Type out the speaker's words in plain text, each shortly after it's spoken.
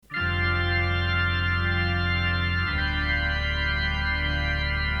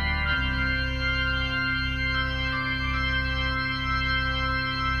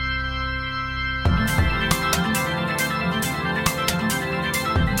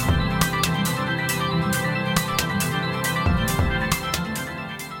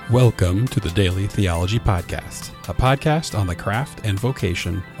Welcome to the Daily Theology Podcast, a podcast on the craft and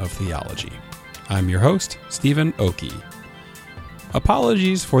vocation of theology. I'm your host, Stephen Oakey.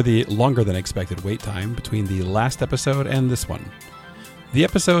 Apologies for the longer than expected wait time between the last episode and this one. The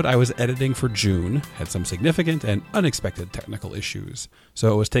episode I was editing for June had some significant and unexpected technical issues,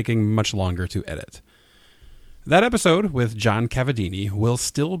 so it was taking much longer to edit. That episode with John Cavadini will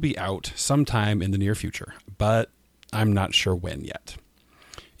still be out sometime in the near future, but I'm not sure when yet.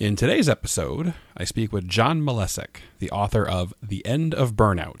 In today's episode, I speak with Jon Malesic, the author of The End of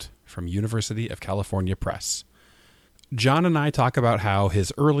Burnout from University of California Press. John and I talk about how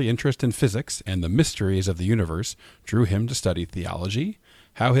his early interest in physics and the mysteries of the universe drew him to study theology,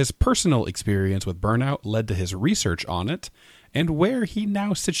 how his personal experience with burnout led to his research on it, and where he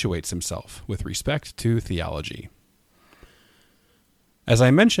now situates himself with respect to theology. As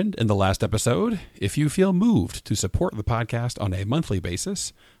I mentioned in the last episode, if you feel moved to support the podcast on a monthly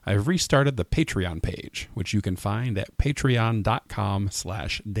basis, I've restarted the Patreon page, which you can find at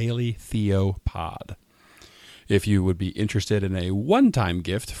patreon.com/dailytheopod. If you would be interested in a one-time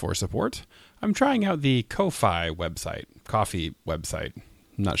gift for support, I'm trying out the Ko-Fi website, coffee website.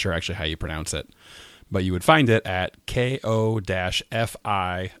 I'm not sure actually how you pronounce it, but you would find it at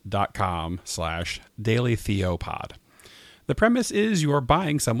ko-fi.com/dailytheopod. The premise is you're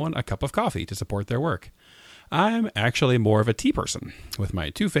buying someone a cup of coffee to support their work. I'm actually more of a tea person, with my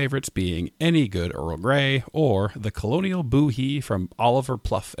two favorites being any good Earl Grey or the Colonial Boo-Hee from Oliver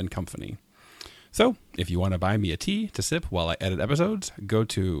Pluff and Company. So, if you want to buy me a tea to sip while I edit episodes, go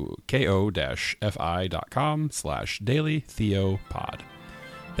to ko-fi.com/dailytheopod.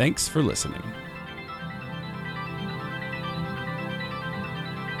 Thanks for listening.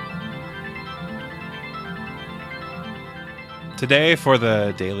 Today, for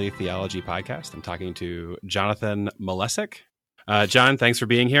the Daily Theology Podcast, I'm talking to Jonathan Malesic. John, thanks for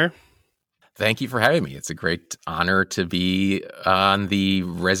being here. Thank you for having me. It's a great honor to be on the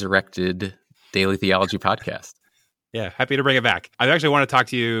resurrected Daily Theology Podcast. Yeah, happy to bring it back. I actually want to talk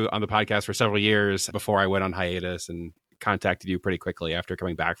to you on the podcast for several years before I went on hiatus, and contacted you pretty quickly after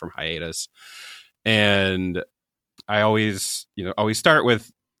coming back from hiatus. And I always start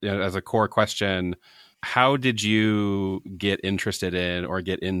with, as a core question, how did you get interested in or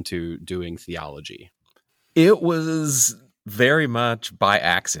get into doing theology? It was very much by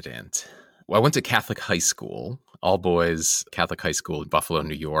accident. Well, I went to Catholic high school, all boys Catholic high school in Buffalo,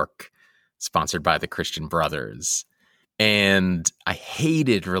 New York, sponsored by the Christian Brothers. And I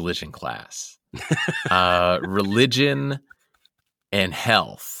hated religion class. Religion and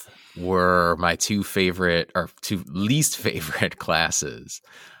health were my two least favorite classes.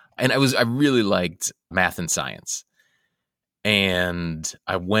 And I really liked math and science. And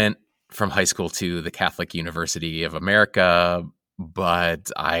I went from high school to the Catholic University of America,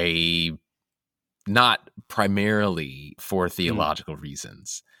 but not primarily for theological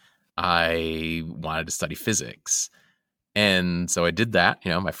reasons. I wanted to study physics. And so I did that,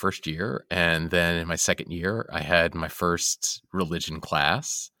 my first year. And then in my second year, I had my first religion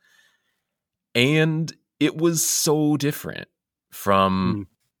class. And it was so different from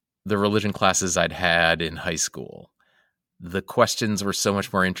the religion classes I'd had in high school. The questions were so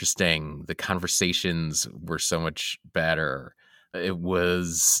much more interesting. The conversations were so much better. It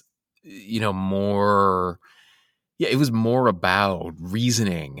was, more... Yeah, it was more about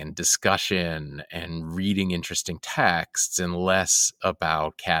reasoning and discussion and reading interesting texts and less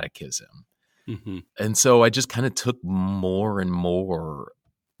about catechism. Mm-hmm. And so I just kind of took more and more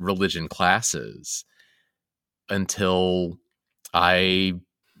religion classes until I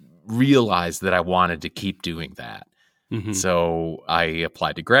realized that I wanted to keep doing that. Mm-hmm. So I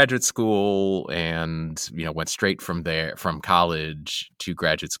applied to graduate school and, went straight from college to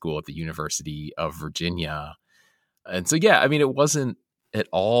graduate school at the University of Virginia. And so, it wasn't at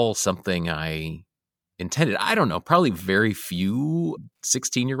all something I intended. I don't know, probably very few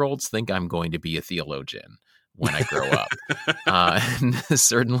 16-year-olds think I'm going to be a theologian when I grow up. And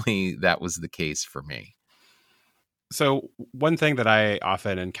certainly that was the case for me. So one thing that I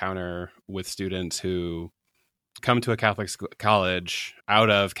often encounter with students who come to a Catholic college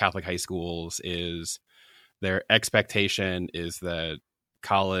out of Catholic high schools is their expectation is that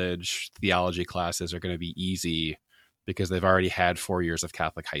college theology classes are going to be easy because they've already had 4 years of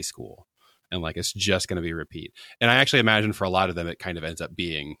Catholic high school and it's just going to be a repeat. And I actually imagine for a lot of them, it kind of ends up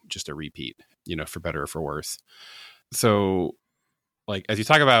being just a repeat, for better or for worse. So as you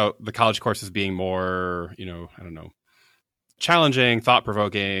talk about the college courses being more, challenging,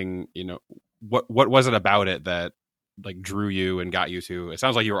 thought-provoking, what was it about it that drew you and got you to, it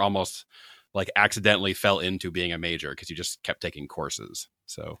sounds like you were almost like accidentally fell into being a major because you just kept taking courses.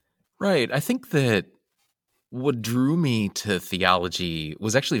 So Right. I think that what drew me to theology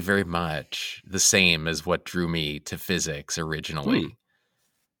was actually very much the same as what drew me to physics originally.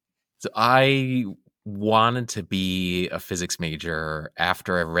 So I wanted to be a physics major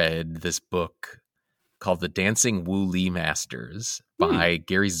after I read this book called The Dancing Wu Li Masters by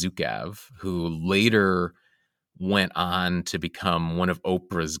Gary Zukav, who later went on to become one of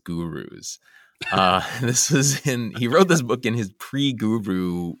Oprah's gurus. He wrote this book in his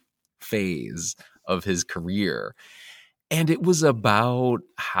pre-guru phase of his career. And it was about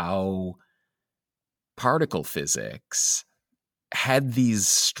how particle physics had these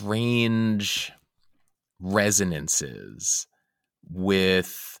strange resonances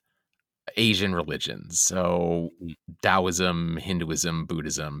with Asian religions. So Taoism, Hinduism,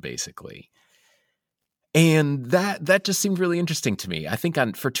 Buddhism, basically. And that just seemed really interesting to me. I think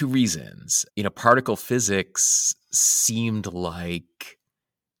for two reasons. Particle physics seemed like,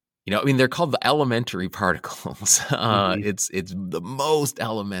 they're called the elementary particles. It's the most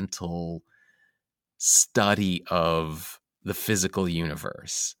elemental study of the physical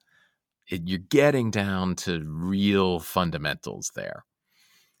universe. You're getting down to real fundamentals there.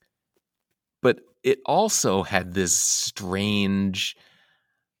 But it also had this strange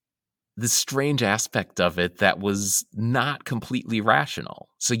aspect of it that was not completely rational.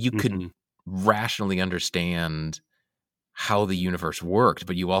 So you could rationally understand how the universe worked,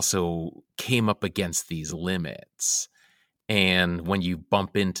 but you also came up against these limits. And when you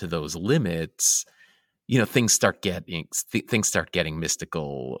bump into those limits, things start getting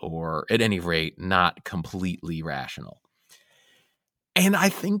mystical, or at any rate, not completely rational. And I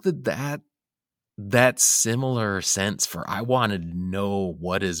think that similar sense for I wanted to know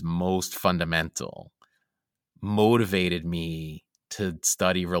what is most fundamental motivated me to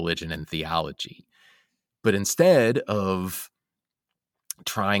study religion and theology. But instead of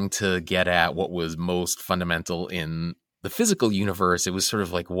trying to get at what was most fundamental in the physical universe, it was sort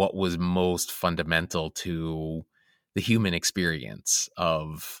of like what was most fundamental to the human experience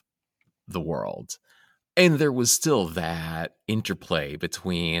of the world. And there was still that interplay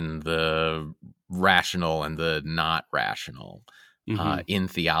between the rational and the not rational in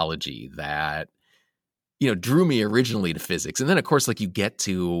theology that, drew me originally to physics. And then, of course, like you get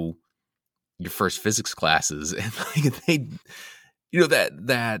to your first physics classes and like they,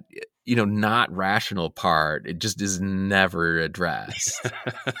 that not rational part, it just is never addressed.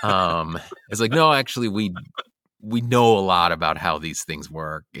 It's like, no, actually, we know a lot about how these things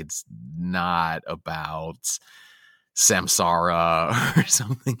work. It's not about samsara or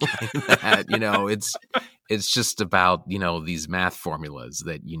something like that. It's just about, these math formulas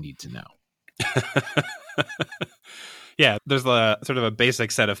that you need to know. Yeah, there's a sort of a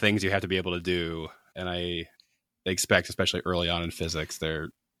basic set of things you have to be able to do. And I expect, especially early on in physics,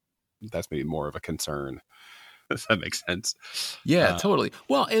 that's maybe more of a concern. Does that make sense? Yeah, totally.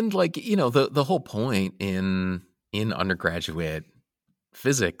 Well, and like, the whole point in undergraduate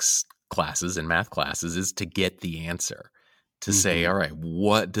physics classes and math classes is to get the answer, to say, all right,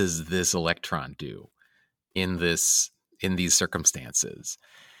 what does this electron do in these circumstances?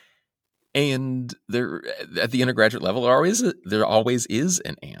 And there, at the undergraduate level, there always is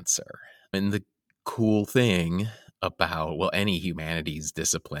an answer. And the cool thing about, any humanities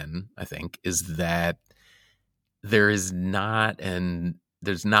discipline, I think, is that there's not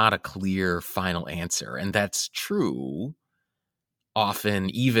a clear final answer. And that's true often,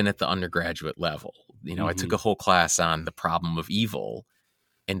 even at the undergraduate level. I took a whole class on the problem of evil,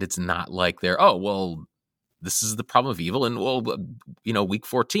 and it's not like this is the problem of evil, and week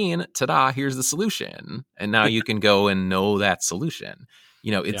 14, ta-da, here's the solution, and now you can go and know that solution.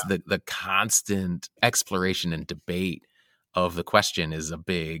 It's the constant exploration and debate of the question is a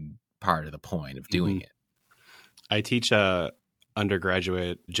big part of the point of doing it. I teach a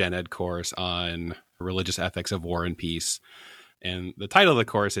undergraduate gen ed course on religious ethics of war and peace. And the title of the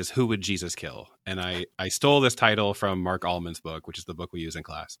course is Who Would Jesus Kill? And I stole this title from Mark Allman's book, which is the book we use in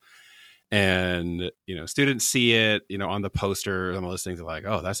class. And, students see it, on the poster on the listings, are like,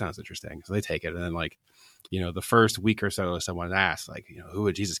 oh, that sounds interesting. So they take it. And then the first week or so, someone asks, who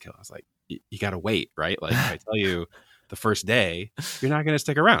would Jesus kill? I was like, you got to wait, right? Like, if I tell you the first day, you're not going to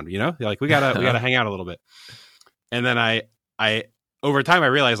stick around, You're like, we gotta hang out a little bit. And then I over time, I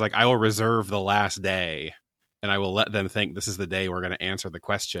realized I will reserve the last day and I will let them think this is the day we're going to answer the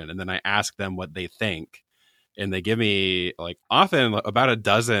question. And then I ask them what they think. And they give me often about a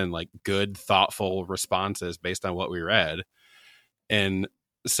dozen good, thoughtful responses based on what we read. And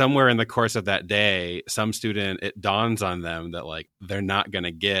somewhere in the course of that day, some student, it dawns on them that they're not going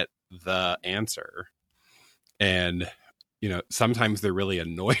to get the answer. And, sometimes they're really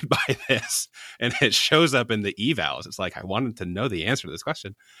annoyed by this, and it shows up in the evals. It's like, I wanted to know the answer to this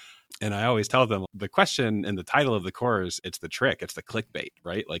question. And I always tell them the question and the title of the course, it's the trick. It's the clickbait,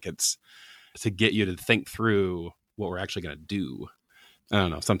 right? Like, it's to get you to think through what we're actually going to do. I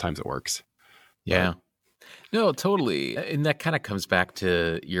don't know. Sometimes it works. Yeah. No, totally. And that kind of comes back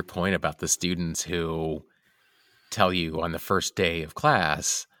to your point about the students who tell you on the first day of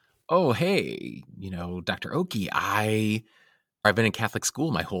class, oh, hey, Dr. Oki, I've been in Catholic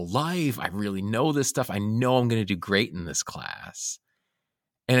school my whole life. I really know this stuff. I know I'm going to do great in this class.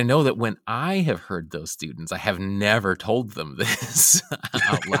 And I know that when I have heard those students, I have never told them this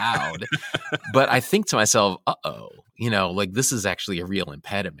out loud. But I think to myself, like this is actually a real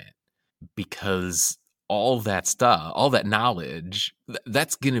impediment, because all that stuff, all that knowledge,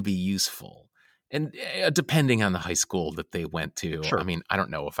 that's going to be useful. And depending on the high school that they went to, Sure. I mean, I don't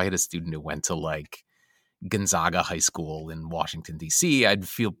know, if I had a student who went to like Gonzaga High School in Washington, D.C., I'd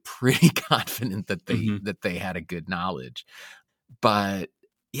feel pretty confident that they had a good knowledge. But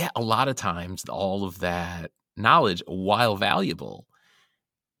yeah, a lot of times all of that knowledge, while valuable,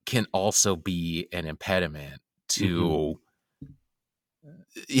 can also be an impediment to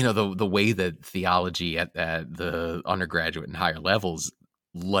the way that theology at the undergraduate and higher levels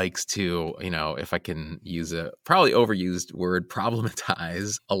likes to, if I can use a probably overused word,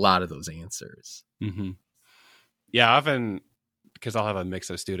 problematize a lot of those answers. Mm-hmm. Yeah, often, because I'll have a mix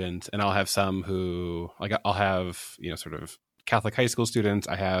of students, and I'll have some who, like, I'll have, sort of Catholic high school students.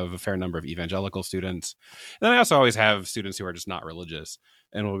 I have a fair number of evangelical students. And then I also always have students who are just not religious.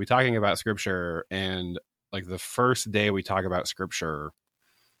 And we'll be talking about scripture. And like the first day we talk about scripture,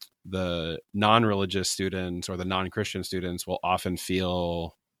 the non-religious students or the non-Christian students will often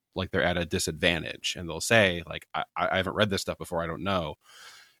feel like they're at a disadvantage. And they'll say, like, I haven't read this stuff before. I don't know.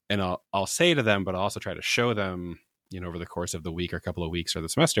 And I'll say to them, but I'll also try to show them, over the course of the week or a couple of weeks or the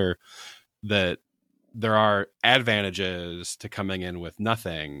semester, that there are advantages to coming in with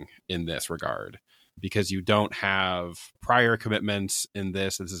nothing in this regard, because you don't have prior commitments in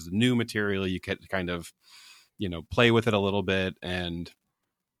this. This is new material. You can kind of, play with it a little bit. And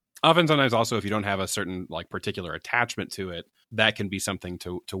often, sometimes also, if you don't have a certain like particular attachment to it, that can be something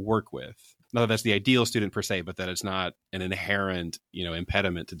to work with. Not that that's the ideal student per se, but that it's not an inherent,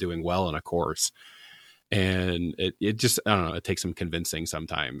 impediment to doing well in a course. And it just, I don't know, it takes some convincing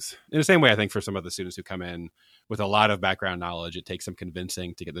sometimes. In the same way, I think for some of the students who come in with a lot of background knowledge, it takes some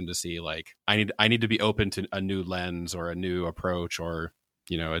convincing to get them to see, like, I need to be open to a new lens or a new approach, or,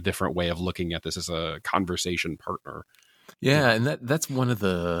 a different way of looking at this as a conversation partner. Yeah, and that's one of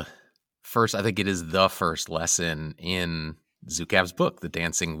the first, I think it is the first lesson in Zukav's book, The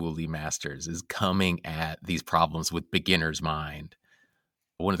Dancing Woolly Masters, is coming at these problems with beginner's mind.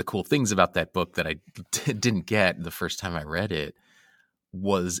 One of the cool things about that book that I didn't get the first time I read it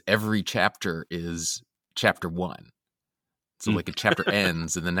was every chapter is chapter 1. So like a chapter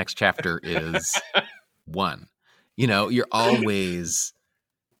ends and the next chapter is 1. You're always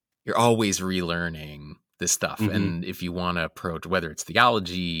relearning this stuff. And if you want to approach, whether it's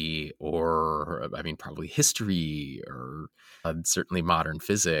theology or, I mean, probably history or certainly modern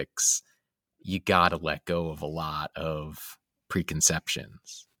physics, you got to let go of a lot of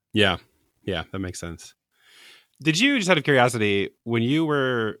preconceptions. Yeah, that makes sense. Did you, just out of curiosity, when you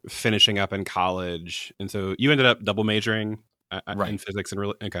were finishing up in college, and so you ended up double majoring in physics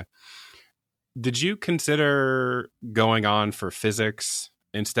and okay, did you consider going on for physics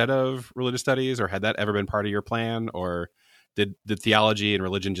instead of religious studies, or had that ever been part of your plan, or did theology and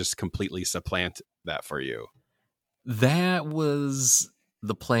religion just completely supplant that for you? That was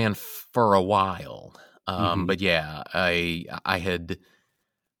the plan for a while. But yeah, I had,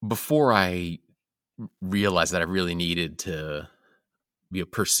 before I realized that I really needed to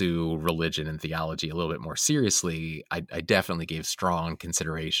pursue religion and theology a little bit more seriously, I definitely gave strong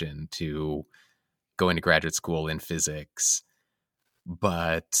consideration to going to graduate school in physics.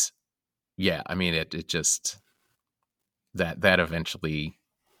 But yeah, I mean, it just, that eventually,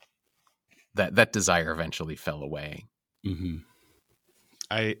 that desire eventually fell away. Mm-hmm.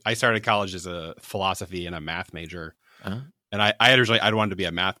 I started college as a philosophy and a math major. And I wanted to be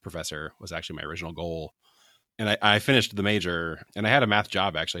a math professor, was actually my original goal. And I finished the major, and I had a math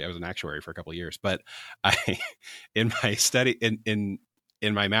job. Actually, I was an actuary for a couple of years, but in my study, in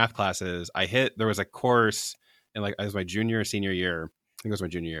my math classes, there was a course in, like, it was my junior or senior year. I think it was my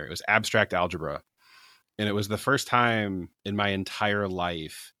junior year. It was abstract algebra. And it was the first time in my entire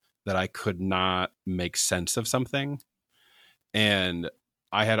life that I could not make sense of something. And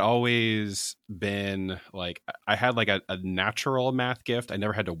I had always been like, I had like a natural math gift. I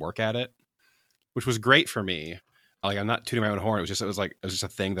never had to work at it, which was great for me. Like, I'm not tooting my own horn. It was just a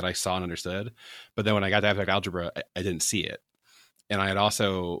thing that I saw and understood. But then when I got to abstract algebra, I didn't see it. And I had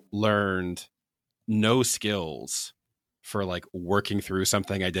also learned no skills for like working through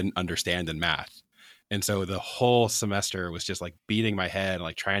something I didn't understand in math. And so the whole semester was just like beating my head and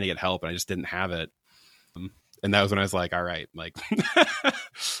like trying to get help, and I just didn't have it. And that was when I was like, all right, like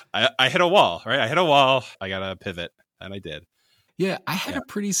I hit a wall, right? I hit a wall. I got to pivot. And I did. Yeah, I had a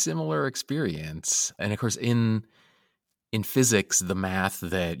pretty similar experience. And of course, in physics, the math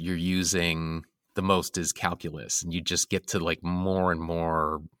that you're using the most is calculus. And you just get to like more and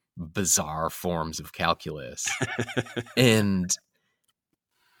more bizarre forms of calculus. And,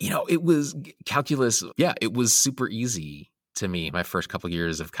 it was calculus. Yeah, it was super easy to me my first couple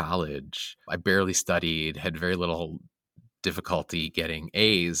years of college. I barely studied, had very little difficulty getting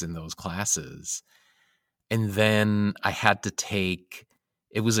A's in those classes. And then I had to take,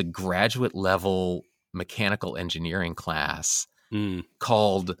 it was a graduate level mechanical engineering class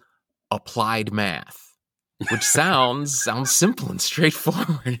called Applied Math, which sounds simple and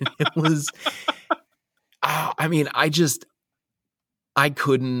straightforward. It was, I just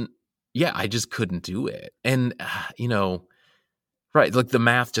couldn't do it. And, right, like the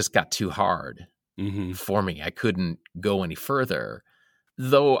math just got too hard for me. I couldn't go any further.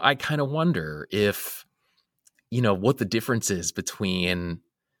 Though I kind of wonder if, what the difference is between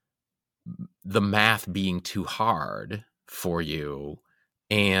the math being too hard for you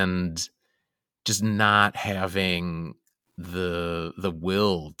and just not having the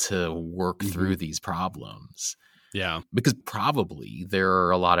will to work through these problems. Yeah. Because probably there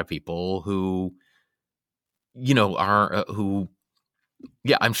are a lot of people who, I'm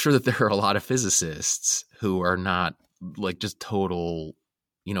sure that there are a lot of physicists who are not like just total,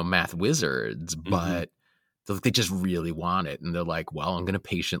 math wizards, but they just really want it. And they're like, well, I'm going to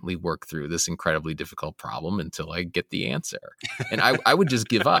patiently work through this incredibly difficult problem until I get the answer. And I would just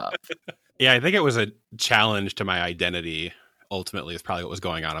give up. Yeah, I think it was a challenge to my identity. Ultimately, is probably what was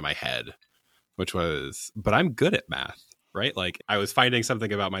going on in my head, which was, but I'm good at math, right? Like I was finding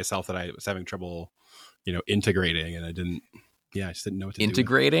something about myself that I was having trouble, integrating, and I just didn't know what to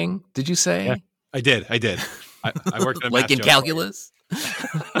integrating, do. Did you say? Yeah, I did. I worked at a like math in calculus.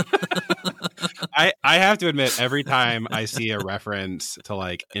 I have to admit, every time I see a reference to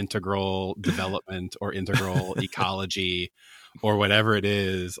like integral development or integral ecology or whatever it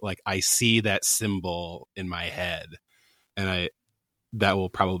is, like I see that symbol in my head, and that will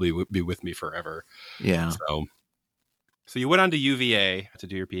probably be with me forever. Yeah. So you went on to UVA to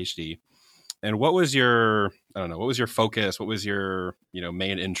do your PhD, and what was your focus? What was your,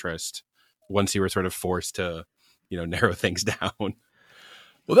 main interest once you were sort of forced to, narrow things down?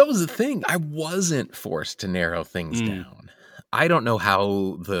 Well, that was the thing. I wasn't forced to narrow things down. I don't know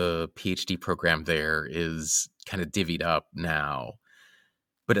how the PhD program there is kind of divvied up now.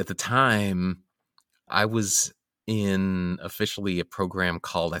 But at the time, I was in officially a program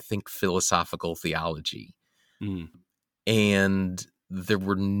called, I think, Philosophical Theology. And there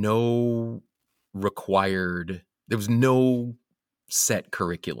was no set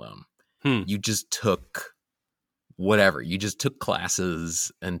curriculum. You just took whatever. You just took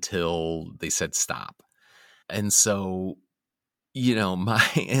classes until they said stop. And so,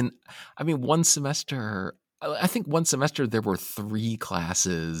 one semester, I think one semester there were 3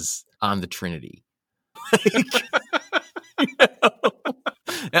 classes on the Trinity.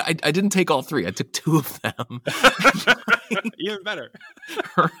 I didn't take all 3. I took 2 of them. Even better.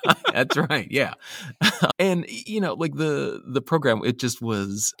 Right, that's right. Yeah. And, like the program, it just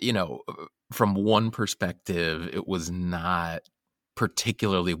was, from one perspective, it was not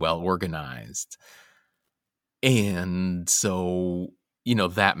particularly well organized. And so,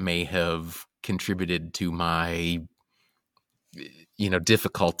 that may have contributed to my,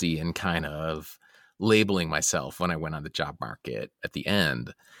 difficulty in kind of labeling myself when I went on the job market at the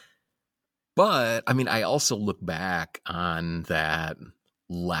end. But I also look back on that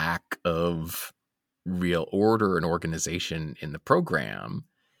lack of real order and organization in the program.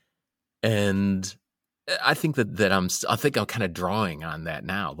 And I think that I'm kind of drawing on that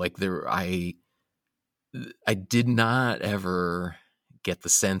now. Like I did not ever get the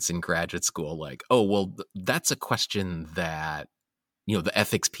sense in graduate school, like, oh, well, that's a question that, the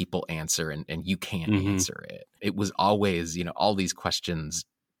ethics people answer and you can't answer it. It was always, all these questions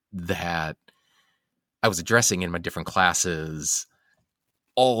that I was addressing in my different classes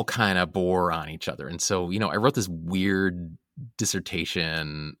all kind of bore on each other. And so, I wrote this weird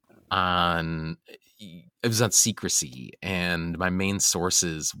dissertation on, it was on secrecy, and my main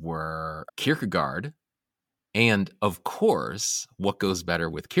sources were Kierkegaard, and of course, what goes better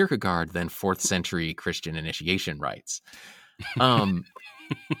with Kierkegaard than 4th century Christian initiation rites? And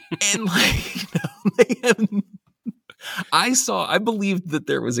I believed that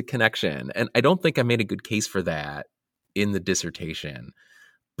there was a connection, and I don't think I made a good case for that in the dissertation.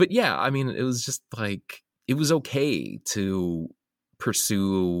 But yeah, I mean, it was just like, it was okay to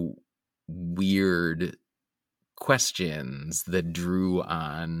pursue weird questions that drew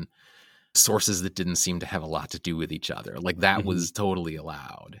on sources that didn't seem to have a lot to do with each other. Like that was totally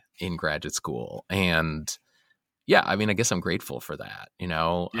allowed in graduate school. And yeah, I mean, I guess I'm grateful for that,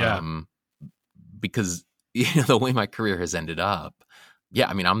 because the way my career has ended up, yeah,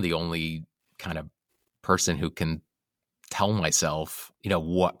 I mean, I'm the only kind of person who can tell myself,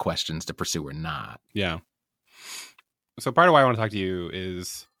 what questions to pursue or not. Yeah. So part of why I want to talk to you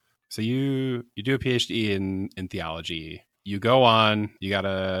is, so you do a PhD in theology. You go on, you got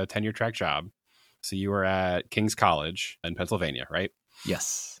a tenure track job. So you were at King's College in Pennsylvania, right?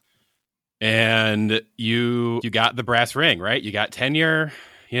 Yes. And you got the brass ring, right? You got tenure,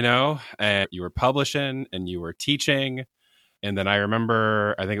 and you were publishing and you were teaching. And then I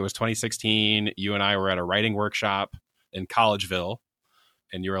remember, I think it was 2016, you and I were at a writing workshop in Collegeville,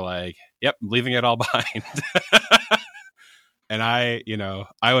 and you were like, yep, I'm leaving it all behind. And I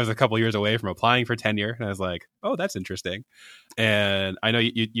was a couple years away from applying for tenure, and I was like, oh, that's interesting. And I know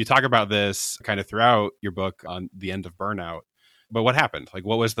you talk about this kind of throughout your book on the end of burnout, but what happened? Like,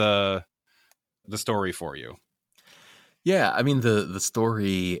 what was the story for you? Yeah, I mean, the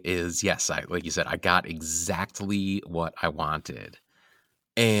story is, yes, like you said, I got exactly what I wanted.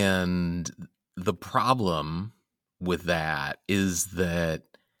 And the problem with that is that,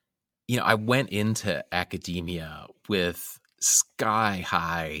 I went into academia with sky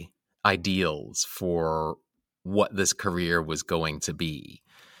high ideals for what this career was going to be.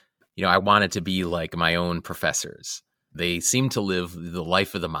 I wanted to be like my own professors. They seemed to live the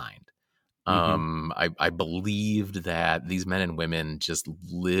life of the mind. I believed that these men and women just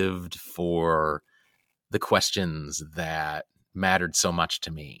lived for the questions that mattered so much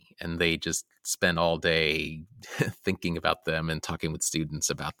to me, and they just spent all day thinking about them and talking with students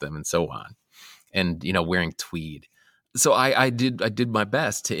about them and so on, and wearing tweed. So I did my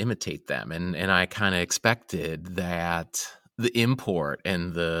best to imitate them, and I kind of expected that the import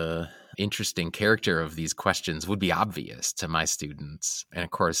and the interesting character of these questions would be obvious to my students, and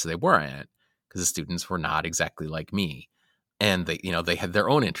of course they weren't, because the students were not exactly like me, and they had their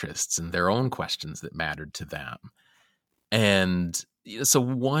own interests and their own questions that mattered to them. And so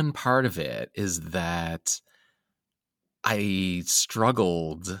one part of it is that I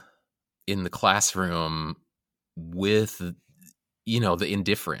struggled in the classroom with, the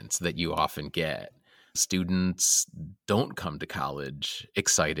indifference that you often get. Students don't come to college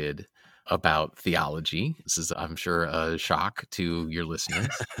excited about theology. This is, I'm sure, a shock to your listeners.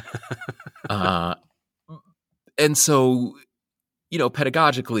 And so,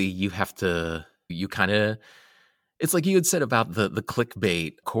 pedagogically, you kind of, it's like you had said about the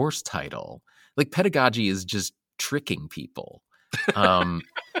clickbait course title. Like, pedagogy is just tricking people.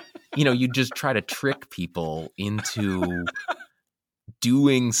 You just try to trick people into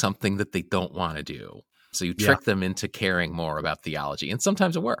doing something that they don't want to do. So you trick them into caring more about theology, and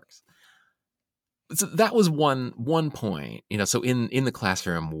sometimes it works. So that was one point, so in the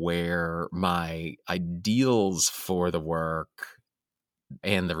classroom where my ideals for the work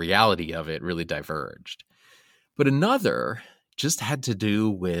and the reality of it really diverged. But another just had to do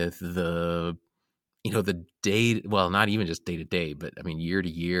with the day, well, not even just day to day, but I mean, year to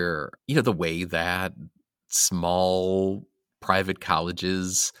year, the way that small private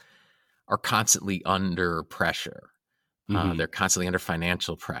colleges are constantly under pressure. They're constantly under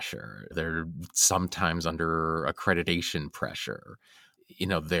financial pressure. They're sometimes under accreditation pressure.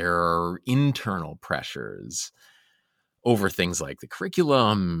 There are internal pressures over things like the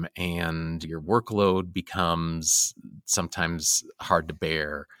curriculum, and your workload becomes sometimes hard to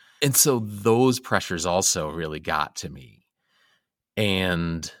bear. And so those pressures also really got to me.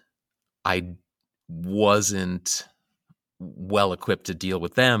 And I wasn't well equipped to deal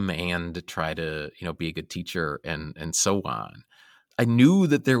with them and to try to, be a good teacher and so on. I knew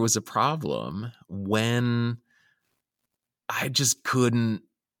that there was a problem when I just couldn't,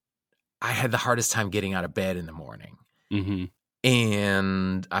 I had the hardest time getting out of bed in the morning.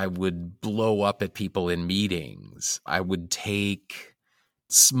 And I would blow up at people in meetings. I would take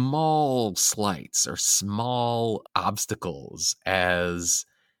small slights or small obstacles as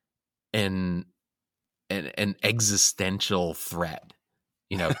an existential threat,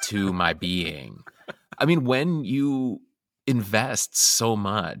 to my being. I mean, when you invest so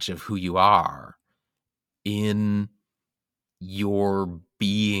much of who you are in your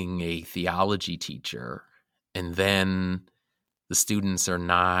being a theology teacher, and then the students are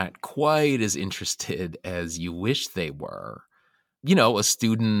not quite as interested as you wish they were. A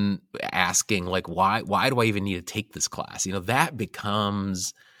student asking like, why do I even need to take this class? That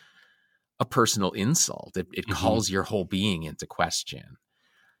becomes a personal insult. It calls your whole being into question.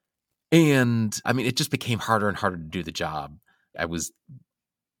 And I mean, it just became harder and harder to do the job. I was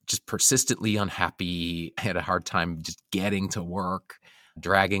just persistently unhappy. I had a hard time just getting to work,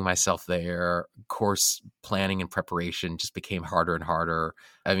 dragging myself there. Course planning and preparation just became harder and harder.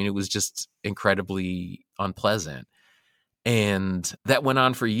 I mean, it was just incredibly unpleasant. And that went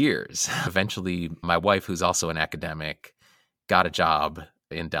on for years. Eventually, my wife, who's also an academic, got a job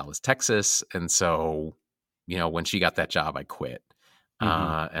in Dallas, Texas. And so, when she got that job, I quit. And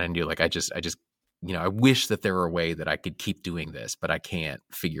I knew like, I wish that there were a way that I could keep doing this, but I can't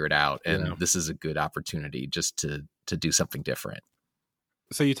figure it out. And this is a good opportunity just to do something different.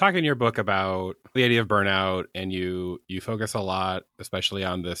 So you talk in your book about the idea of burnout, and you focus a lot, especially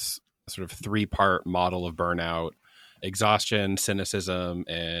on this sort of 3-part model of burnout: exhaustion, cynicism,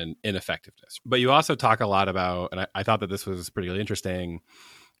 and ineffectiveness. But you also talk a lot about, and I thought that this was particularly interesting,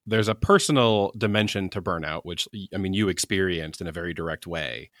 there's a personal dimension to burnout, which, I mean, you experienced in a very direct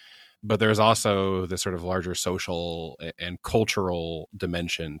way. But there's also this sort of larger social and cultural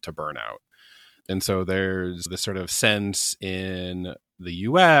dimension to burnout. And so there's this sort of sense in the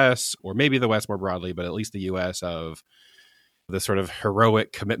US, or maybe the West more broadly, but at least the US, of this sort of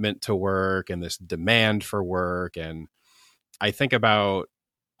heroic commitment to work and this demand for work. And I think about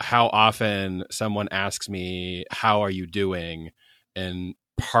how often someone asks me, how are you doing? And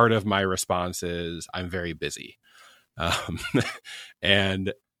part of my response is, I'm very busy.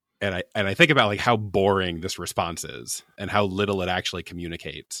 And I think about like how boring this response is and how little it actually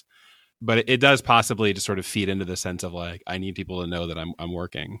communicates. But it does possibly just sort of feed into the sense of like, I need people to know that I'm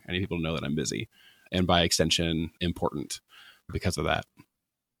working. I need people to know that I'm busy, and by extension, important because of that.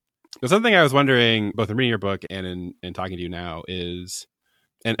 But something I was wondering, both in reading your book and in talking to you now, is,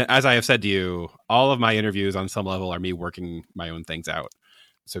 and as I have said to you, all of my interviews on some level are me working my own things out.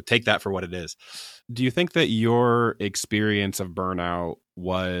 So take that for what it is. Do you think that your experience of burnout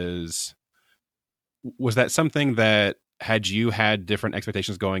was that something that, had you had different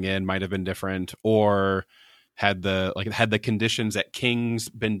expectations going in, might have been different, or had the conditions at King's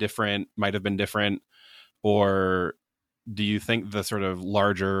been different, might have been different? Or do you think the sort of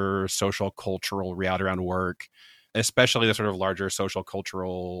larger social cultural reality around work, especially the sort of larger social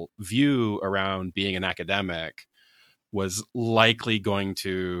cultural view around being an academic, was likely going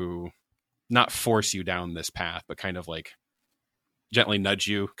to not force you down this path, but kind of like gently nudge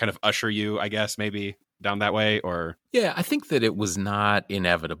you, kind of usher you, I guess, maybe down that way? Or Yeah, I think that it was not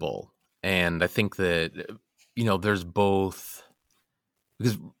inevitable. And I think that, there's both,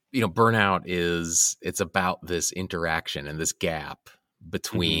 because, burnout it's about this interaction and this gap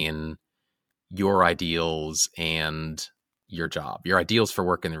between your ideals and your job, your ideals for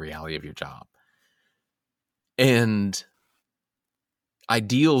work and the reality of your job. And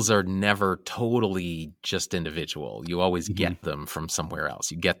ideals are never totally just individual. You always get them from somewhere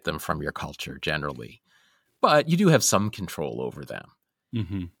else. You get them from your culture generally, but you do have some control over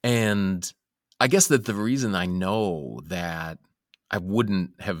them. And I guess that the reason I know that I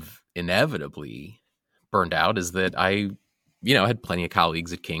wouldn't have inevitably burned out is that I, had plenty of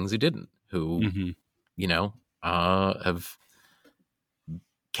colleagues at King's who didn't, who, have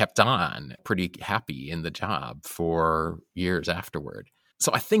kept on pretty happy in the job for years afterward.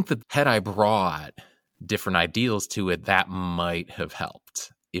 So I think that had I brought different ideals to it, that might have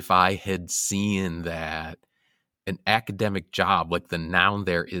helped. If I had seen that an academic job, like the noun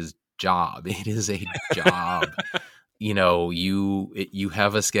there is job, it is a job. You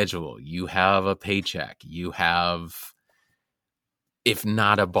have a schedule, you have a paycheck, you have, if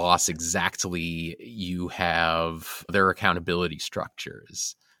not a boss exactly, you have their accountability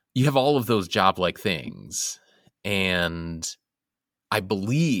structures. You have all of those job-like things. And I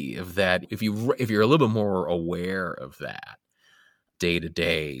believe that if you're a little bit more aware of that day to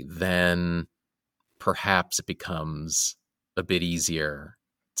day, then perhaps it becomes a bit easier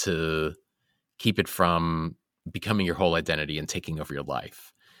to keep it from becoming your whole identity and taking over your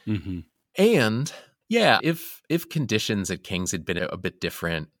life. And yeah, if conditions at King's had been a bit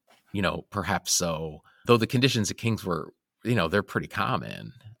different, perhaps so. Though the conditions at King's were, they're pretty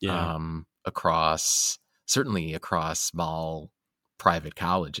common certainly across small private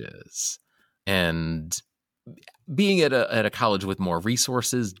colleges. And being at a college with more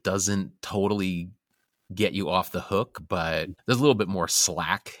resources doesn't totally get you off the hook, but there's a little bit more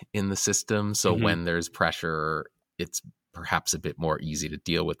slack in the system. So Mhm. when there's pressure, it's perhaps a bit more easy to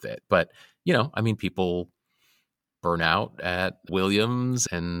deal with it. But, I mean, people burn out at Williams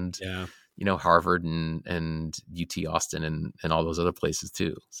and, Yeah. Harvard and UT Austin and all those other places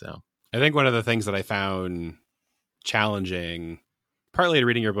too. So I think one of the things that I found challenging, partly in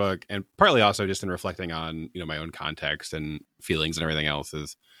reading your book and partly also just in reflecting on, my own context and feelings and everything else,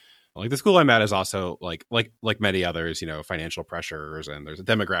 is like the school I'm at is also like many others, financial pressures, and there's a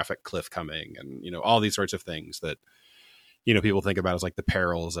demographic cliff coming, and, all these sorts of things that, people think about as like the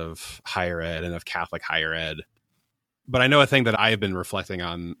perils of higher ed and of Catholic higher ed. But I know a thing that I've been reflecting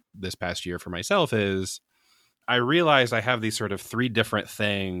on this past year for myself is I realized I have these sort of three different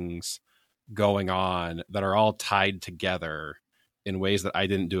things going on that are all tied together in ways that I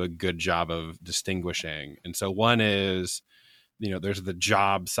didn't do a good job of distinguishing. And so one is, there's the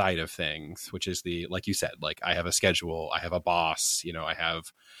job side of things, which is like you said, like I have a schedule, I have a boss, I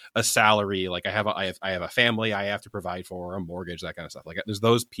have a salary, like I have a family I have to provide for, a mortgage, that kind of stuff. Like there's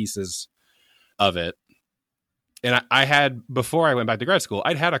those pieces of it. And I had, before I went back to grad school,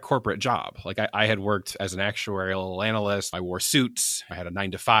 I'd had a corporate job. Like I had worked as an actuarial analyst. I wore suits. I had a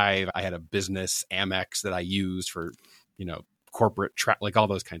 9 to 5. I had a business Amex that I used for, corporate like all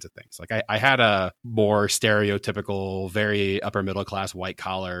those kinds of things. Like I had a more stereotypical, very upper middle class, white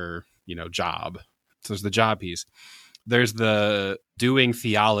collar, job. So there's the job piece. There's the doing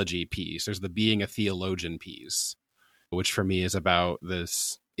theology piece. There's the being a theologian piece, which for me is about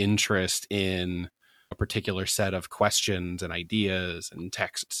this interest in a particular set of questions and ideas and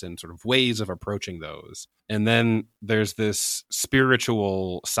texts and sort of ways of approaching those. And then there's this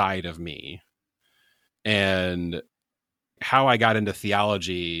spiritual side of me. And how I got into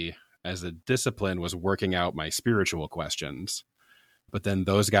theology as a discipline was working out my spiritual questions. But then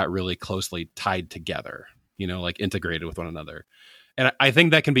those got really closely tied together, like integrated with one another. And I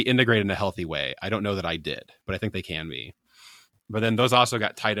think that can be integrated in a healthy way. I don't know that I did, but I think they can be. But then those also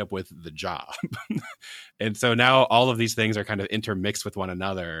got tied up with the job. And so now all of these things are kind of intermixed with one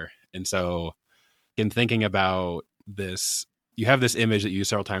another. And so in thinking about this, you have this image that you use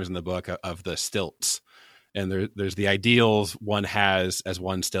several times in the book of the stilts. And there's the ideals one has as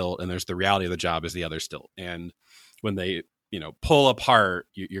one stilt, and there's the reality of the job as the other stilt. And when they, pull apart,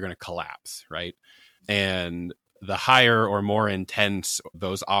 you're going to collapse, right? And the higher or more intense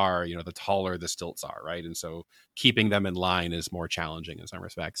those are, the taller the stilts are, right? And so keeping them in line is more challenging in some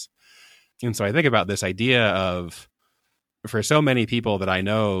respects. And so I think about this idea of, for so many people that I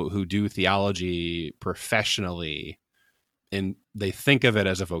know who do theology professionally, and they think of it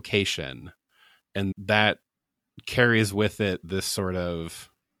as a vocation, and that carries with it this sort of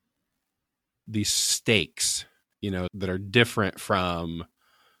these stakes, that are different from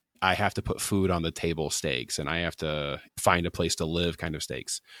I have to put food on the table stakes and I have to find a place to live kind of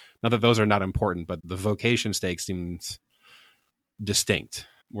stakes. Not that those are not important, but the vocation stakes seems distinct,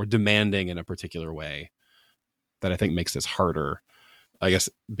 more demanding in a particular way that I think makes this harder. I guess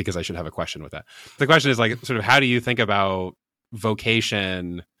because I should have a question with that. The question is like, sort of, how do you think about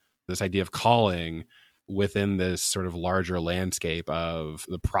vocation, this idea of calling within this sort of larger landscape of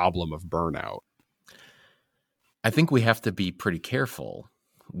the problem of burnout? I think we have to be pretty careful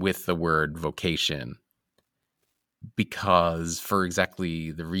with the word vocation, because for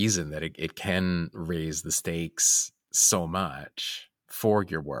exactly the reason that it can raise the stakes so much for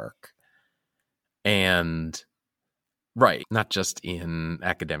your work. And right, not just in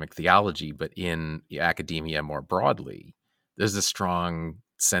academic theology, but in academia more broadly, there's a strong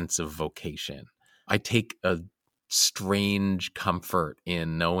sense of vocation. I take a strange comfort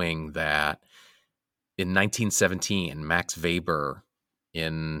in knowing that in 1917, Max Weber,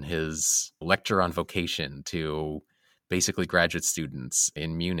 in his lecture on vocation to basically graduate students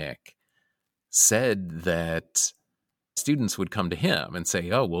in Munich, said that students would come to him and say,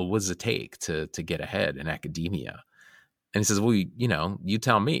 oh, well, what does it take to get ahead in academia? And he says, well, you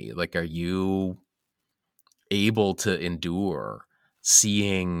tell me, like, are you able to endure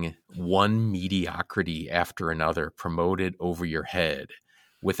seeing one mediocrity after another promoted over your head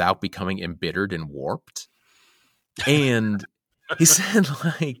without becoming embittered and warped? And he said,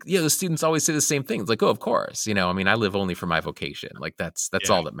 like, the students always say the same thing. It's like, oh, of course, I mean, I live only for my vocation. Like, that's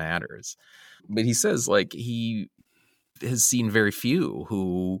all that matters. But he says, like, he has seen very few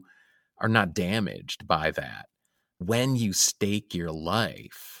who are not damaged by that. When you stake your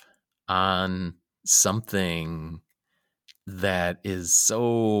life on something that is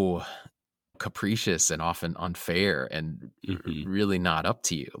so capricious and often unfair and really not up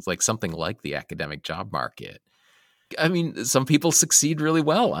to you, it's like something like the academic job market, I mean, some people succeed really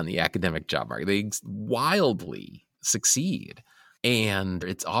well on the academic job market. They wildly succeed. And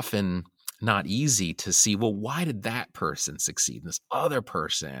it's often not easy to see, well, why did that person succeed? And this other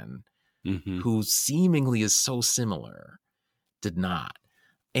person who seemingly is so similar did not.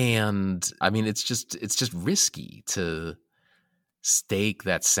 And I mean, it's just risky to stake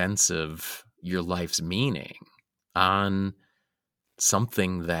that sense of your life's meaning on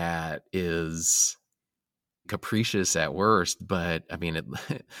something that is capricious at worst. But I mean,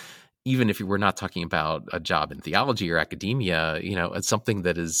 even if we're not talking about a job in theology or academia, it's something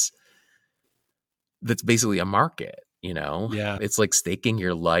that's basically a market, Yeah. It's like staking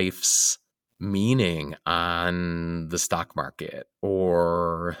your life's meaning on the stock market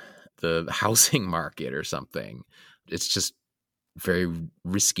or the housing market or something. It's just very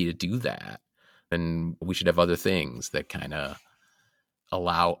risky to do that. And we should have other things that kind of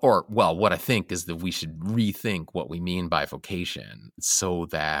allow, or, well, what I think is that we should rethink what we mean by vocation so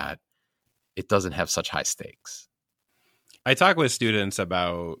that it doesn't have such high stakes. I talk with students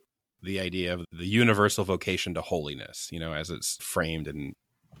about the idea of the universal vocation to holiness, as it's framed in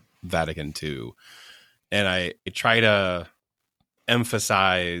Vatican II. And I try to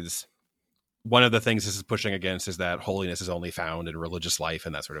emphasize one of the things this is pushing against is that holiness is only found in religious life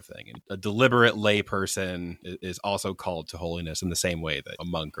and that sort of thing. And a deliberate lay person is also called to holiness in the same way that a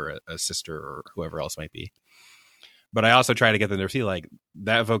monk or a sister or whoever else might be. But I also try to get them to see like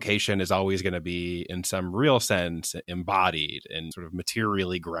that vocation is always going to be in some real sense embodied and sort of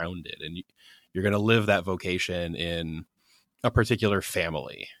materially grounded. And you're going to live that vocation in a particular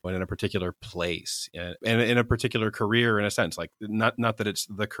family and in a particular place and in a particular career, in a sense, like not that it's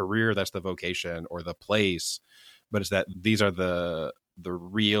the career that's the vocation or the place, but it's that these are the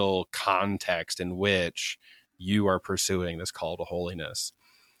real context in which you are pursuing this call to holiness.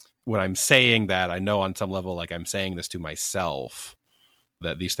 When I'm saying that, I know on some level, like I'm saying this to myself,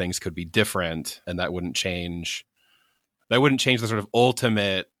 that these things could be different and that wouldn't change the sort of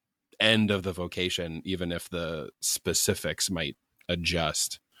ultimate end of the vocation, even if the specifics might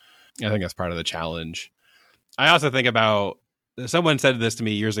adjust. I think that's part of the challenge. I also think about, someone said this to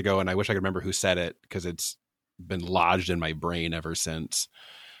me years ago, and I wish I could remember who said it because it's been lodged in my brain ever since,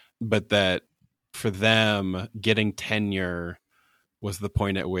 but that for them, getting tenure was the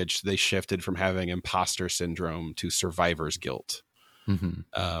point at which they shifted from having imposter syndrome to survivor's guilt. And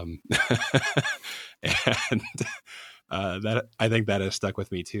that, I think that has stuck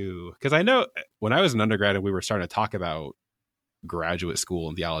with me too, because I know when I was an undergrad and we were starting to talk about graduate school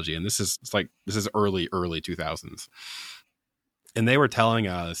and theology, and this is early 2000s, and they were telling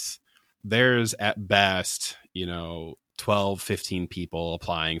us there's at best 12, 15 people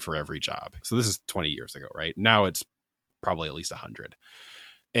applying for every job. So this is 20 years ago, right? Now it's probably at least 100.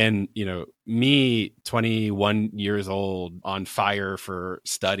 And, me, 21 years old, on fire for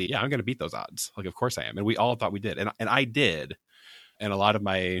study. Yeah, I'm going to beat those odds. Like, of course I am. And we all thought we did. And I did. And a lot of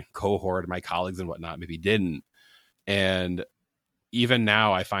my cohort, my colleagues and whatnot, maybe didn't. And even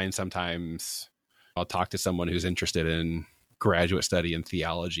now I find sometimes I'll talk to someone who's interested in graduate study in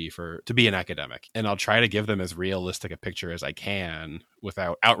theology to be an academic. And I'll try to give them as realistic a picture as I can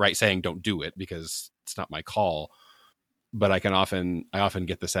without outright saying, don't do it, because it's not my call. But I often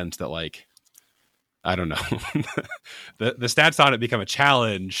get the sense that, like, I don't know, the stats on it become a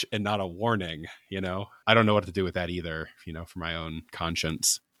challenge and not a warning, I don't know what to do with that either, for my own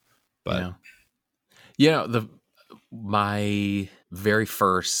conscience. But my very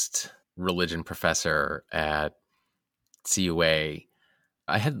first religion professor at CUA,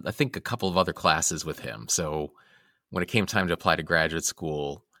 I had, I think, a couple of other classes with him. So when it came time to apply to graduate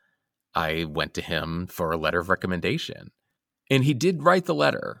school, I went to him for a letter of recommendation. And he did write the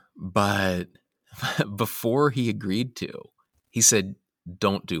letter, but before he agreed to, he said,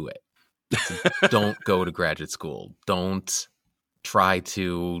 don't do it. Don't go to graduate school. Don't try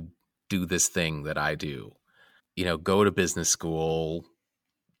to do this thing that I do. Go to business school,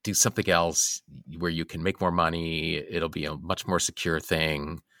 do something else where you can make more money. It'll be a much more secure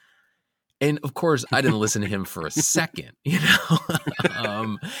thing. And of course, I didn't listen to him for a second,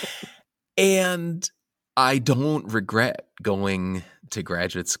 and I don't regret going to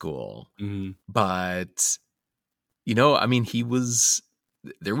graduate school, but, I mean,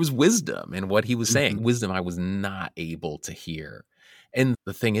 there was wisdom in what he was saying, wisdom I was not able to hear. And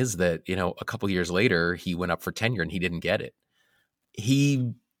the thing is that, a couple years later, he went up for tenure and he didn't get it.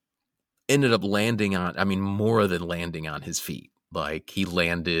 He ended up landing on, I mean, more than landing on his feet. Like, he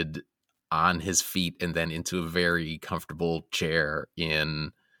landed on his feet and then into a very comfortable chair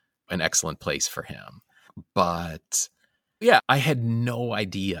in an excellent place for him. But yeah, I had no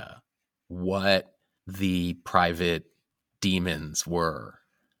idea what the private demons were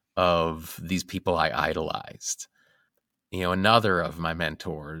of these people I idolized. Another of my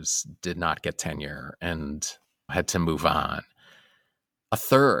mentors did not get tenure and had to move on. A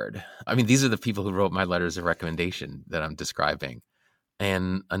third, these are the people who wrote my letters of recommendation that I'm describing.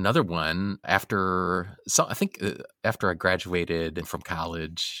 And another one, after I graduated from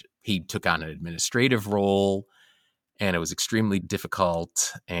college, he took on an administrative role, and it was extremely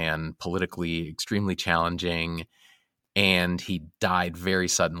difficult and politically extremely challenging. And he died very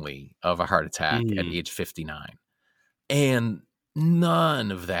suddenly of a heart attack at age 59. And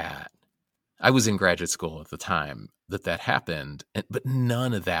none of that, I was in graduate school at the time that happened, but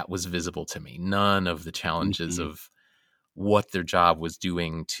none of that was visible to me. None of the challenges of what their job was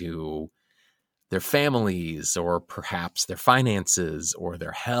doing to their families, or perhaps their finances, or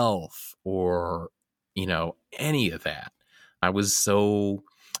their health, or, any of that.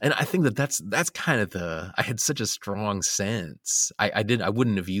 And I think that's kind of I had such a strong sense. I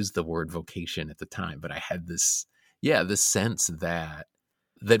wouldn't have used the word vocation at the time, but I had this sense that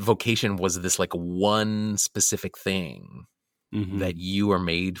vocation was this like one specific thing that you are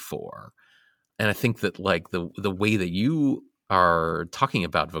made for. And I think that like the way that you are talking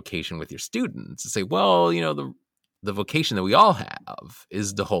about vocation with your students, to say, well, the vocation that we all have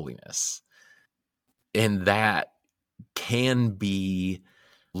is the holiness. And that can be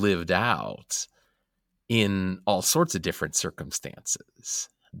lived out in all sorts of different circumstances.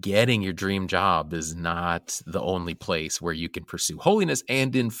 Getting your dream job is not the only place where you can pursue holiness.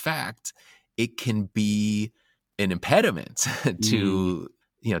 And in fact, it can be an impediment to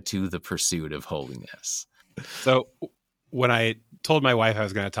the pursuit of holiness. So when I told my wife I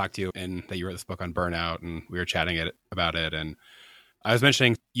was going to talk to you and that you wrote this book on burnout, and we were chatting about it, and I was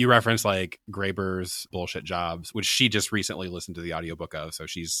mentioning, you referenced like Graeber's Bullshit Jobs, which she just recently listened to the audiobook of. So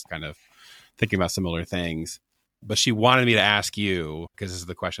she's kind of thinking about similar things. But she wanted me to ask you, because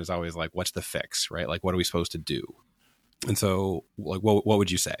the question is always like, what's the fix, right? Like, what are we supposed to do? And so like, what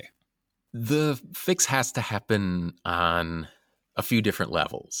would you say? The fix has to happen on a few different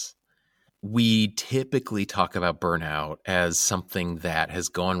levels. We typically talk about burnout as something that has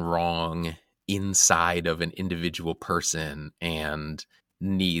gone wrong inside of an individual person and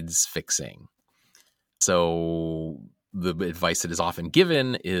needs fixing. So the advice that is often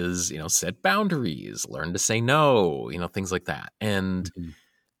given is, set boundaries, learn to say no, things like that. And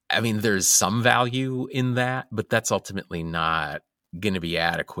there's some value in that, but that's ultimately not going to be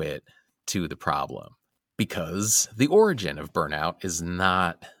adequate to the problem, because the origin of burnout is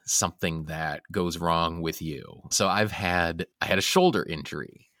not something that goes wrong with you. So I had a shoulder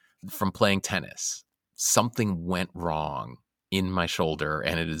injury from playing tennis. Something went wrong in my shoulder,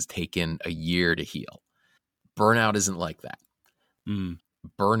 and it has taken a year to heal. Burnout isn't like that.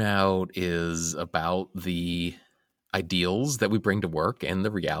 Burnout is about the ideals that we bring to work and the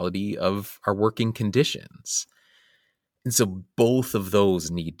reality of our working conditions. And so both of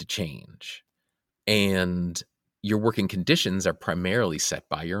those need to change. And your working conditions are primarily set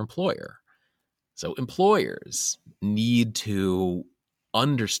by your employer. So employers need to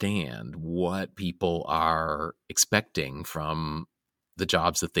understand what people are expecting from the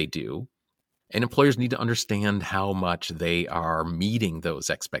jobs that they do. And employers need to understand how much they are meeting those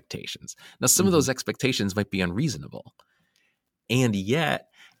expectations. Now, some of those expectations might be unreasonable, and yet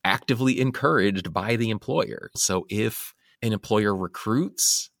actively encouraged by the employer. So if an employer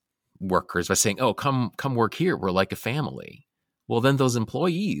recruits workers by saying, oh, come work here, we're like a family, well, then those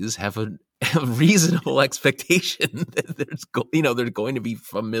employees have a reasonable expectation that there's going to be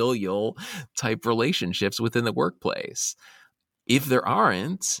familial type relationships within the workplace. If there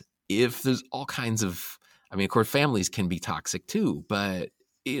aren't, if there's all kinds of, of course, families can be toxic too, but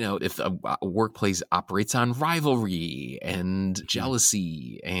if a workplace operates on rivalry and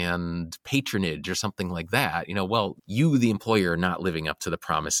jealousy and patronage or something like that, well, you, the employer, are not living up to the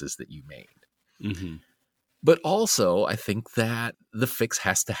promises that you made. But also, I think that the fix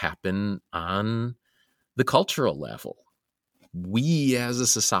has to happen on the cultural level. We as a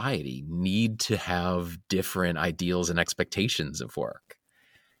society need to have different ideals and expectations of work.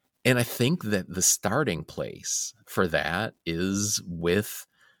 And I think that the starting place for that is with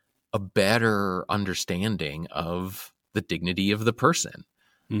a better understanding of the dignity of the person.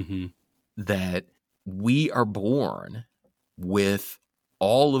 That we are born with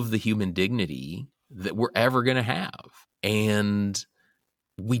all of the human dignity that we're ever going to have. And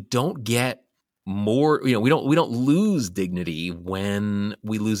we don't get more, we don't lose dignity when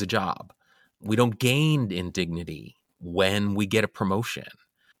we lose a job. We don't gain in dignity when we get a promotion.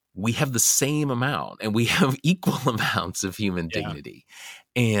 we have the same amount and we have equal amounts of human dignity.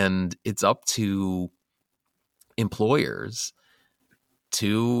 And it's up to employers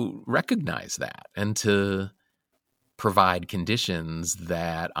to recognize that and to provide conditions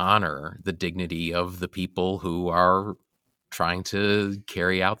that honor the dignity of the people who are trying to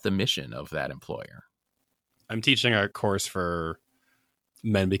carry out the mission of that employer. I'm teaching a course for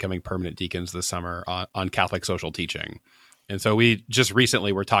men becoming permanent deacons this summer on Catholic social teaching. And so we just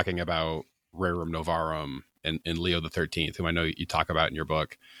recently were talking about Rerum Novarum and Leo the 13th, whom I know you talk about in your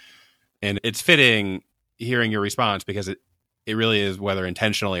book. And it's fitting hearing your response because it really is, whether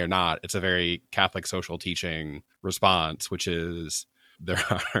intentionally or not, it's a very Catholic social teaching response, which is there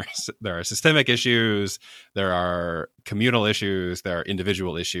are systemic issues, there are communal issues, there are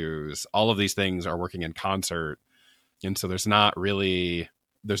individual issues. All of these things are working in concert. And so there's not the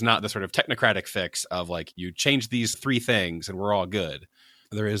sort of technocratic fix of like, you change these three things and we're all good.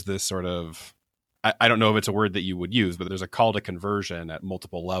 There is this sort of, I don't know if it's a word that you would use, but there's a call to conversion at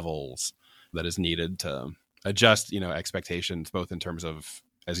multiple levels that is needed to adjust, expectations, both in terms of,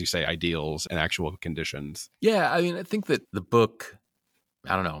 as you say, ideals and actual conditions. Yeah. I mean, I think that the book,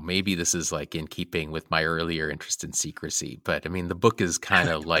 I don't know, maybe this is like in keeping with my earlier interest in secrecy, but I mean, the book is kind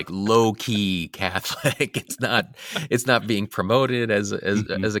of like low key Catholic. It's not being promoted as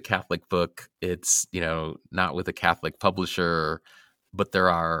a Catholic book. It's, not with a Catholic publisher, but there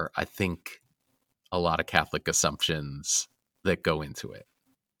are, I think, a lot of Catholic assumptions that go into it.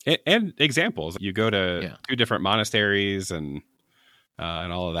 And examples. You go to 2 different monasteries and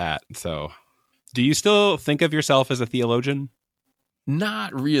all of that. So do you still think of yourself as a theologian?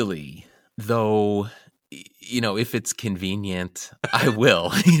 Not really, though, if it's convenient, I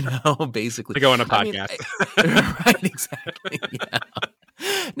will, basically. To go on a podcast. Right, exactly. Yeah.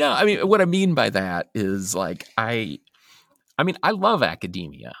 No, I mean, what I mean by that is like, I love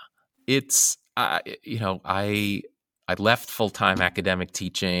academia. It's, I left full-time academic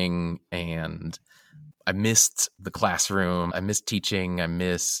teaching and I missed the classroom. I missed teaching. I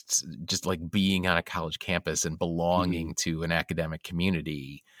missed just like being on a college campus and belonging to an academic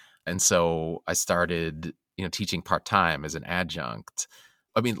community. And so I started, teaching part-time as an adjunct.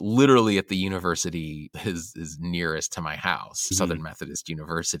 I mean, literally at the university is nearest to my house, Southern Methodist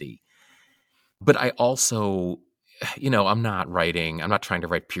University. But I also, I'm not trying to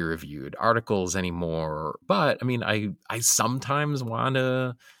write peer-reviewed articles anymore. But I mean, I sometimes want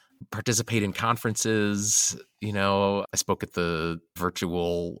to participate in conferences. I spoke at the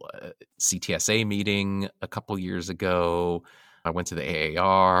virtual CTSA meeting a couple years ago. I went to the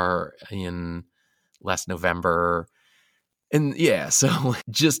AAR in last November. And yeah, so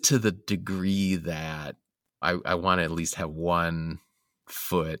just to the degree that I want to at least have one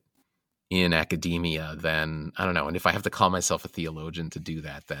foot in academia, then I don't know. And if I have to call myself a theologian to do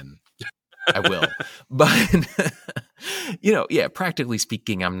that, then I will. But, practically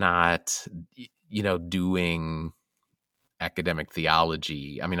speaking, I'm not, doing academic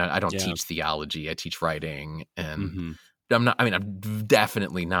theology. I mean, I don't teach theology. I teach writing. And I'm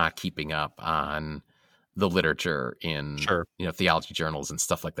definitely not keeping up on the literature in, theology journals and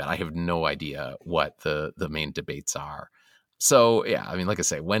stuff like that. I have no idea what the main debates are. So, yeah, I mean, like I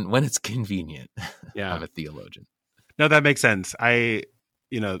say, when it's convenient, I'm a theologian. No, that makes sense. The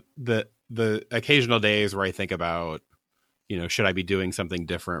occasional days where I think about, should I be doing something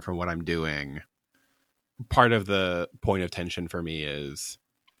different from what I'm doing? Part of the point of tension for me is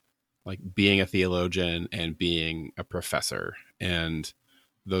like being a theologian and being a professor. And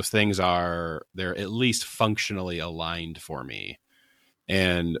those things they're at least functionally aligned for me.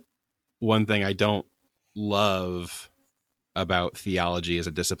 And one thing I don't love about theology as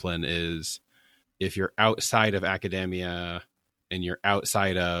a discipline is if you're outside of academia and you're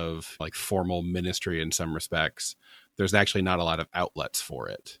outside of like formal ministry in some respects, there's actually not a lot of outlets for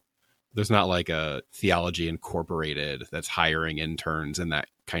it. There's not like a Theology Incorporated that's hiring interns and that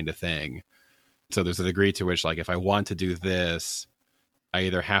kind of thing. So there's a degree to which, like, if I want to do this, I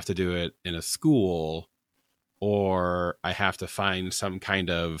either have to do it in a school or I have to find some kind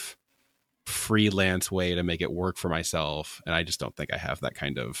of freelance way to make it work for myself. And I just don't think I have that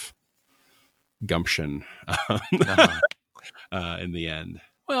kind of gumption in the end.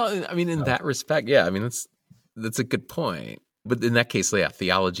 Well, I mean, in that respect, yeah, I mean, that's a good point. But in that case, yeah,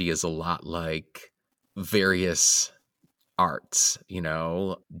 theology is a lot like various arts,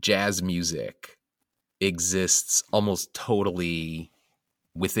 jazz music exists almost totally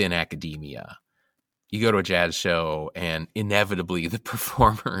within academia. You go to a jazz show and inevitably the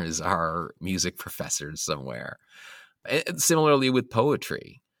performers are music professors somewhere. And similarly with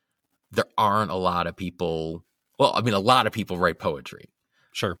poetry, there aren't a lot of people. Well, I mean, a lot of people write poetry,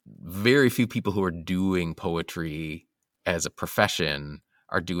 Sure. Very few people who are doing poetry as a profession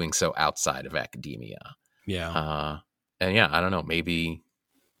are doing so outside of academia. Yeah. And yeah, I don't know, maybe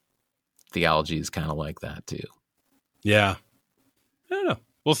theology is kind of like that too. Yeah. I don't know.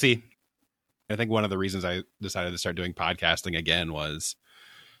 We'll see. I think one of the reasons I decided to start doing podcasting again was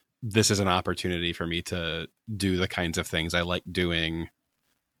this is an opportunity for me to do the kinds of things I like doing,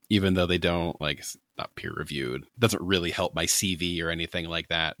 even though they don't, like, not peer reviewed. It doesn't really help my CV or anything like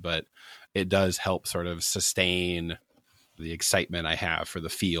that, but it does help sort of sustain the excitement I have for the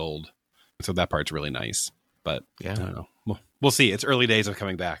field. So that part's really nice. But yeah, I don't know. We'll see. It's early days of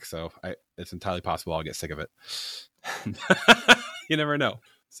coming back, so it's entirely possible I'll get sick of it. You never know.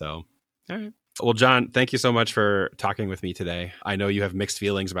 So, all right. Well, Jon, thank you so much for talking with me today. I know you have mixed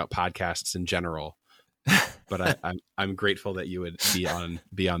feelings about podcasts in general, but I'm grateful that you would be on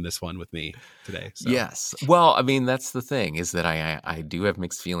this one with me today. So. Yes. Well, I mean, that's the thing, is that I do have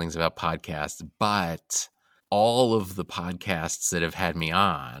mixed feelings about podcasts, but all of the podcasts that have had me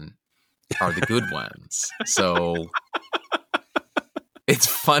on are the good ones. So it's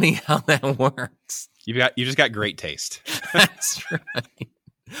funny how that works. You just got great taste. That's right.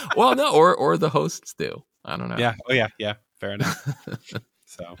 Well, no, or the hosts do. I don't know. Yeah. Oh, yeah. Yeah. Fair enough.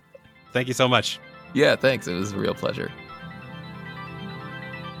 So, thank you so much. Yeah, thanks. It was a real pleasure.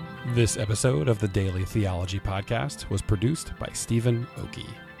 This episode of the Daily Theology Podcast was produced by Stephen Oakey.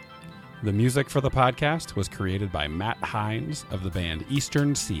 The music for the podcast was created by Matt Hines of the band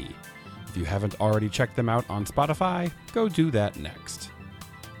Eastern Sea. If you haven't already checked them out on Spotify, go do that next.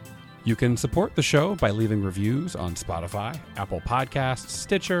 You can support the show by leaving reviews on Spotify, Apple Podcasts,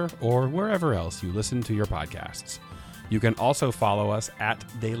 Stitcher, or wherever else you listen to your podcasts. You can also follow us at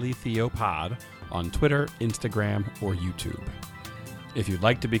Daily Theopod on Twitter, Instagram, or YouTube. If you'd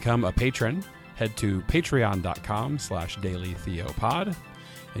like to become a patron, head to patreon.com/dailytheopod.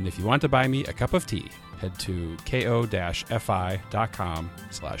 And if you want to buy me a cup of tea, head to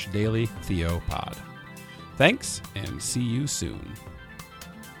ko-fi.com/dailytheopod. Thanks, and see you soon.